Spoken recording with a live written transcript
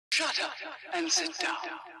Shut up and sit down.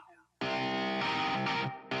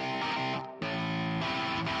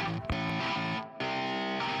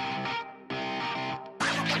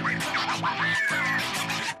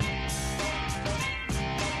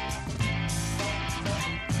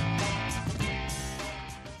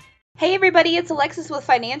 Hey everybody, it's Alexis with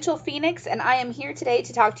Financial Phoenix, and I am here today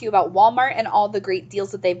to talk to you about Walmart and all the great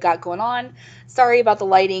deals that they've got going on. Sorry about the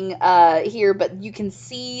lighting here, but you can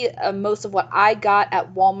see most of what I got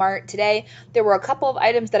at Walmart today. There were a couple of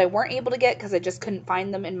items that I weren't able to get because I just couldn't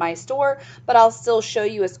find them in my store, but I'll still show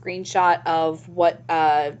you a screenshot of what,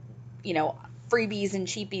 freebies and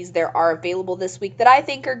cheapies there are available this week that I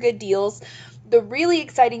think are good deals. The really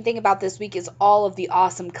exciting thing about this week is all of the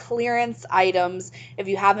awesome clearance items. If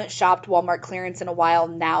you haven't shopped Walmart clearance in a while,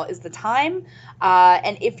 now is the time.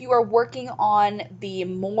 And if you are working on the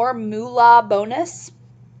More Moolah bonus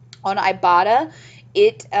on Ibotta,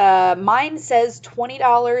 mine says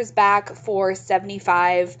 $20 back for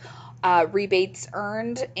 75 rebates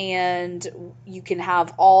earned, and you can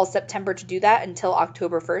have all September to do that until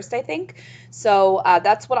October 1st, I think. So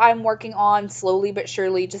that's what I'm working on, slowly but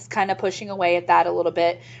surely, just kind of pushing away at that a little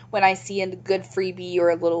bit when I see a good freebie or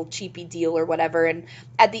a little cheapy deal or whatever. And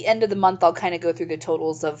at the end of the month, I'll kind of go through the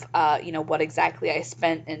totals of what exactly I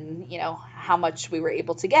spent and how much we were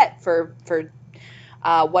able to get for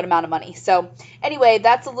what amount of money. So anyway,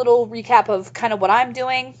 that's a little recap of kind of what I'm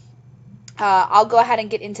doing. I'll go ahead and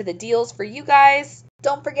get into the deals for you guys.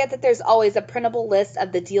 Don't forget that there's always a printable list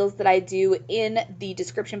of the deals that I do in the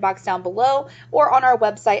description box down below or on our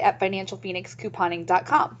website at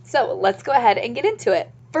financialphoenixcouponing.com. So let's go ahead and get into it.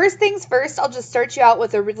 First things first, I'll just start you out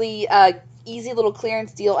with a really easy little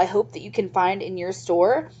clearance deal I hope that you can find in your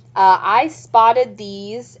store. I spotted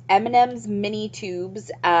these M&M's mini tubes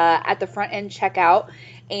at the front end checkout,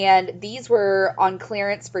 and these were on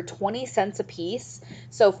clearance for 20 cents a piece,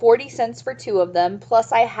 so 40 cents for two of them,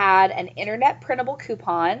 plus I had an internet printable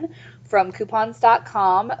coupon from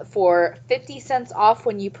coupons.com for 50 cents off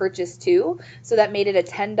when you purchase two, so that made it a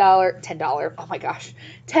 $10, oh my gosh,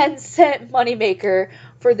 10-cent moneymaker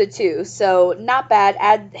for the two. So not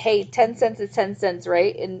bad. Hey, 10 cents is 10 cents,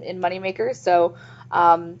 right, in moneymakers. So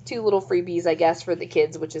two little freebies, I guess, for the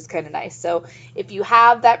kids, which is kind of nice. So if you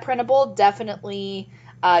have that printable, definitely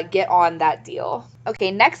get on that deal.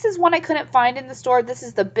 Okay, next is one I couldn't find in the store. This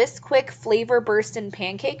is the Bisquick Flavor Burstin'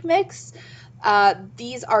 Pancake Mix.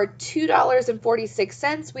 These are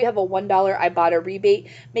 $2.46. We have a $1 Ibotta rebate,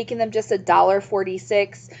 making them just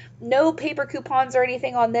 $1.46. No paper coupons or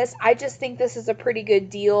anything on this. I just think this is a pretty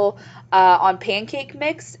good deal on pancake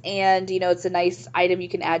mix, and it's a nice item you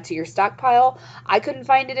can add to your stockpile. I couldn't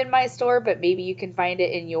find it in my store, but maybe you can find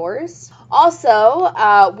it in yours. Also,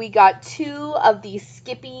 we got two of the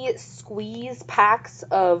Skippy Squeeze packs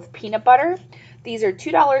of peanut butter. These are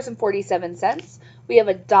 $2.47. We have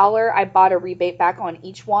a $1 Ibotta rebate back on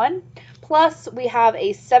each one. Plus, we have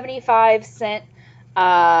a 75-cent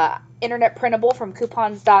internet printable from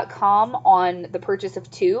coupons.com on the purchase of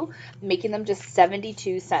two, making them just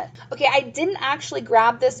 72 cents. Okay, I didn't actually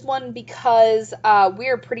grab this one because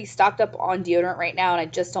we're pretty stocked up on deodorant right now, and I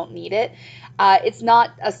just don't need it. It's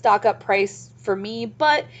not a stock up price for me,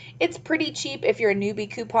 but it's pretty cheap if you're a newbie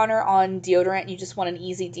couponer on deodorant and you just want an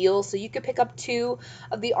easy deal. So you could pick up two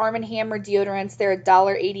of the Arm & Hammer deodorants. They're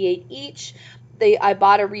 $1.88 each. The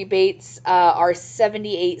Ibotta rebates are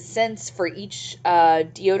 78 cents for each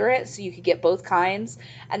deodorant, so you could get both kinds,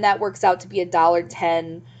 and that works out to be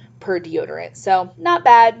 $1.10 per deodorant. So not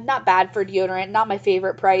bad for deodorant. Not my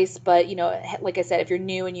favorite price, but like I said, if you're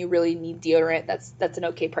new and you really need deodorant, that's an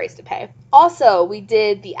okay price to pay. Also, we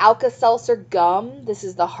did the Alka-Seltzer gum. This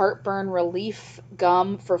is the heartburn relief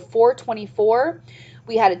gum for $4.24.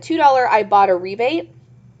 We had a $2 Ibotta rebate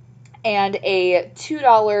and a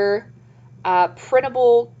 $2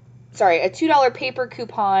 a $2 paper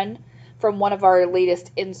coupon from one of our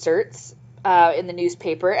latest inserts in the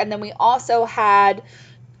newspaper. And then we also had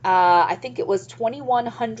I think it was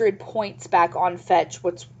 2,100 points back on Fetch,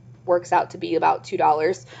 which works out to be about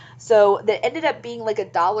 $2. So that ended up being like a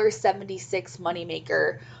 $1.76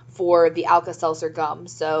 moneymaker for the Alka-Seltzer gum.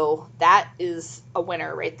 So that is a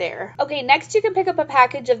winner right there. Okay, next you can pick up a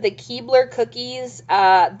package of the Keebler cookies.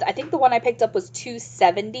 I think the one I picked up was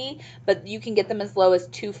 $2.70, but you can get them as low as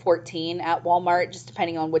 $2.14 at Walmart, just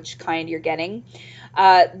depending on which kind you're getting.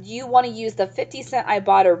 You want to use the 50-cent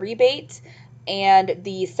Ibotta rebate and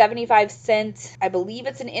the 75-cent, I believe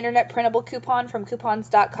it's an internet printable coupon from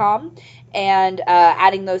coupons.com, and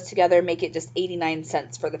adding those together make it just 89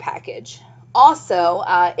 cents for the package. Also,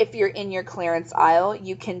 if you're in your clearance aisle,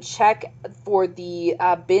 you can check for the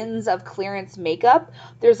bins of clearance makeup.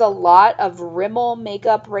 There's a lot of Rimmel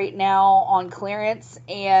makeup right now on clearance,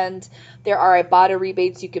 and there are Ibotta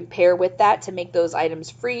rebates you can pair with that to make those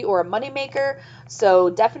items free or a moneymaker. So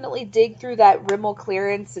definitely dig through that Rimmel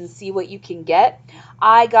clearance and see what you can get.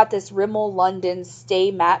 I got this Rimmel London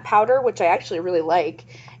Stay Matte Powder, which I actually really like,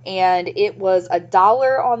 and it was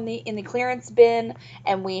 $1 on the in the clearance bin,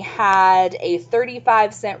 and we had a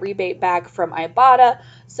 35-cent rebate back from Ibotta.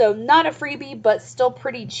 So not a freebie, but still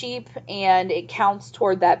pretty cheap, and it counts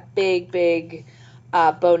toward that big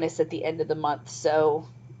bonus at the end of the month. So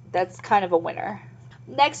that's kind of a winner.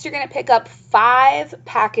 Next, you're going to pick up 5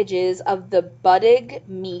 packages of the Buttig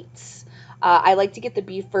meats. I like to get the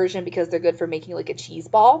beef version because they're good for making like a cheese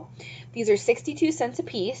ball. These are 62 cents a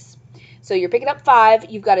piece. So you're picking up 5.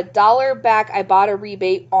 You've got $1 back Ibotta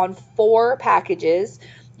rebate on 4 packages.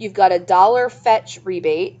 You've got $1 fetch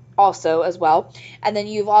rebate also as well. And then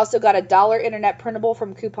you've also got $1 internet printable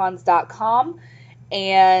from coupons.com.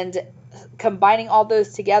 And combining all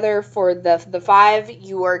those together for the 5,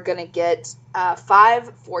 you are going to get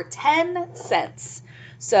 5 for 10 cents.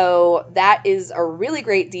 So that is a really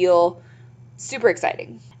great deal. Super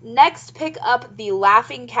exciting. Next, pick up the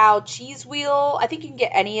Laughing Cow cheese wheel. I think you can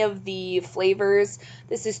get any of the flavors.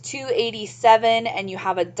 This is $2.87, and you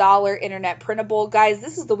have $1 internet printable. Guys,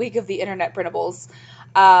 this is the week of the internet printables.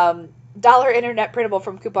 $1 internet printable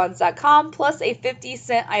from coupons.com plus a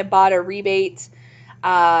 50-cent Ibotta rebate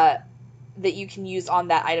that you can use on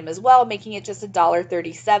that item as well, making it just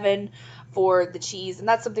 $1.37 for the cheese. And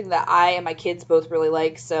that's something that I and my kids both really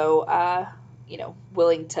like, so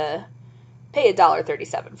willing to pay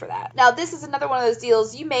 $1.37 for that. Now, this is another one of those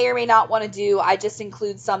deals you may or may not want to do. I just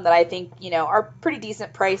include some that I think, are pretty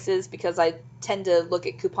decent prices because I tend to look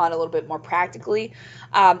at coupon a little bit more practically.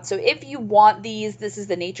 So if you want these, this is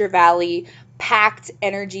the Nature Valley packed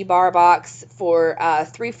energy bar box for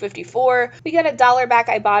 $3.54. We got $1 back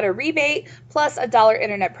Ibotta rebate plus $1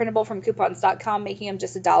 internet printable from coupons.com, making them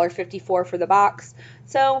just $1.54 for the box.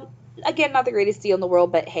 So again, not the greatest deal in the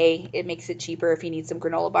world, but hey, it makes it cheaper if you need some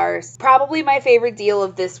granola bars. Probably my favorite deal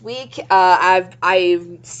of this week.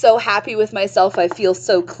 I'm so happy with myself. I feel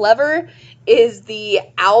so clever. Is the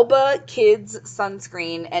Alba Kids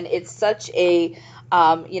sunscreen, and it's such a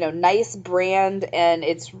nice brand, and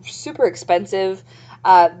it's super expensive.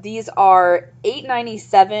 These are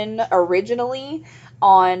 $8.97 originally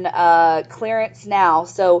on clearance now.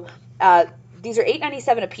 So these are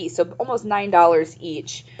 $8.97 a piece, so almost $9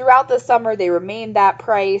 each. Throughout the summer, they remained that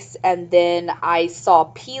price, and then I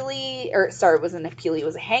saw it wasn't a Peely, it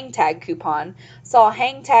was a hang tag coupon. Saw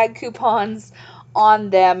hang tag coupons on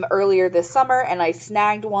them earlier this summer, and I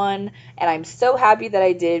snagged one, and I'm so happy that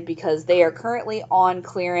I did because they are currently on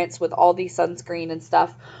clearance with all the sunscreen and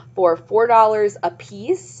stuff for $4 a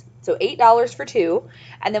piece. So $8 for 2.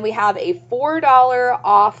 And then we have a $4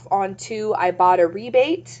 off on 2 Ibotta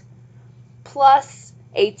rebate, plus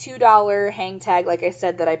a $2 hang tag, like I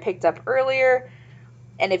said, that I picked up earlier.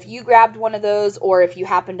 And if you grabbed one of those, or if you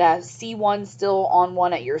happen to see one still on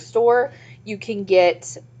one at your store, you can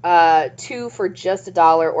get 2 for just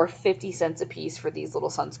 $1 or 50 cents a piece for these little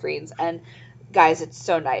sunscreens. And guys, it's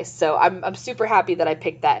so nice. So I'm super happy that I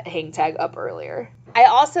picked that hang tag up earlier. I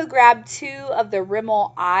also grabbed 2 of the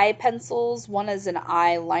Rimmel eye pencils. One is an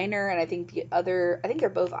eyeliner, and I think they're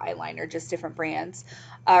both eyeliner, just different brands.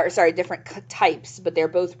 Different types, but they're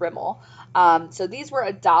both Rimmel. So these were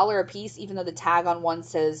 $1 a piece, even though the tag on one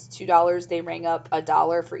says $2. They rang up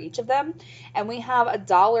 $1 for each of them. And we have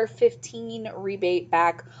 $1.15 rebate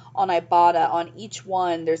back on Ibotta on each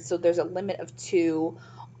one. There's a limit of 2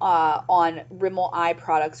 on Rimmel eye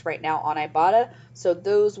products right now on Ibotta. So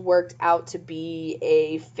those worked out to be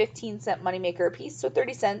a 15-cent moneymaker a piece, so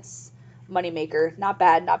 30 cents moneymaker. Not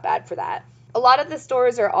bad for that. A lot of the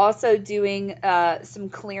stores are also doing some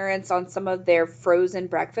clearance on some of their frozen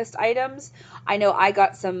breakfast items. I know I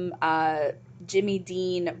got some Jimmy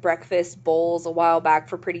Dean breakfast bowls a while back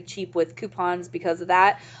for pretty cheap with coupons because of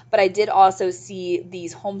that. But I did also see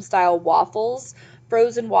these homestyle waffles,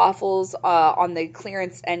 frozen waffles on the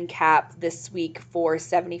clearance end cap this week for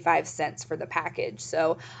 75 cents for the package.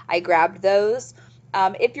 So I grabbed those.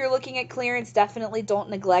 If you're looking at clearance, definitely don't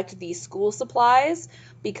neglect the school supplies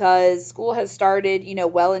because school has started,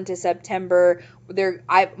 well into September.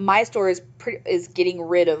 My store is getting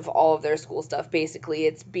rid of all of their school stuff. Basically,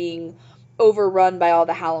 it's being overrun by all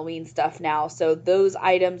the Halloween stuff now. So those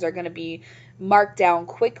items are going to be marked down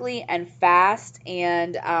quickly and fast.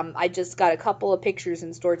 And I just got a couple of pictures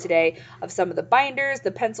in store today of some of the binders,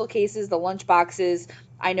 the pencil cases, the lunch boxes.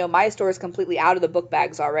 I know my store is completely out of the book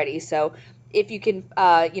bags already. So if you can,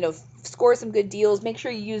 score some good deals, make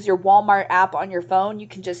sure you use your Walmart app on your phone. You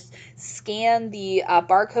can just scan the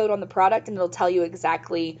barcode on the product and it'll tell you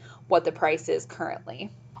exactly what the price is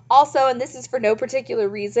currently. Also, and this is for no particular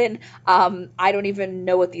reason, I don't even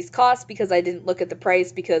know what these cost because I didn't look at the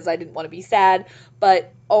price because I didn't want to be sad.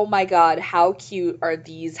 But oh my god, how cute are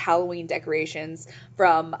these Halloween decorations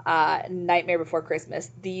from Nightmare Before Christmas?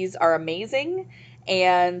 These are amazing.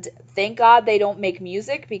 And thank God they don't make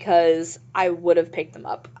music because I would have picked them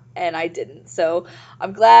up and I didn't. So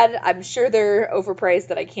I'm glad. I'm sure they're overpriced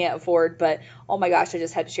that I can't afford, but oh my gosh, I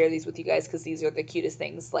just had to share these with you guys because these are the cutest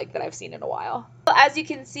things like that I've seen in a while. As you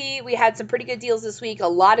can see, we had some pretty good deals this week. A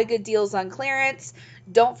lot of good deals on clearance.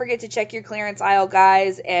 Don't forget to check your clearance aisle,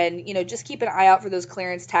 guys, and just keep an eye out for those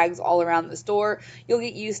clearance tags all around the store. You'll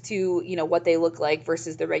get used to what they look like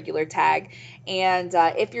versus the regular tag. And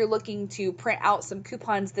if you're looking to print out some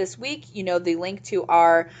coupons this week, the link to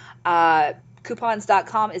our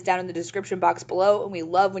coupons.com is down in the description box below, and we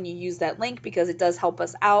love when you use that link because it does help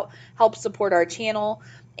us out, help support our channel,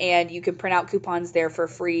 and you can print out coupons there for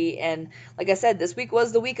free. And like I said, this week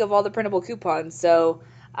was the week of all the printable coupons, so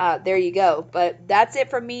there you go. But that's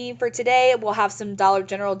it from me for today. We'll have some Dollar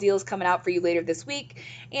General deals coming out for you later this week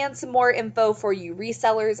and some more info for you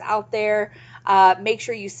resellers out there. Make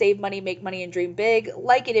sure you save money, make money, and dream big.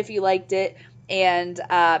 Like it if you liked it, and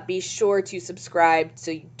be sure to subscribe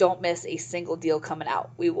so you don't miss a single deal coming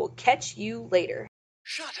out. We will catch you later.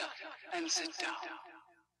 Shut up and sit down.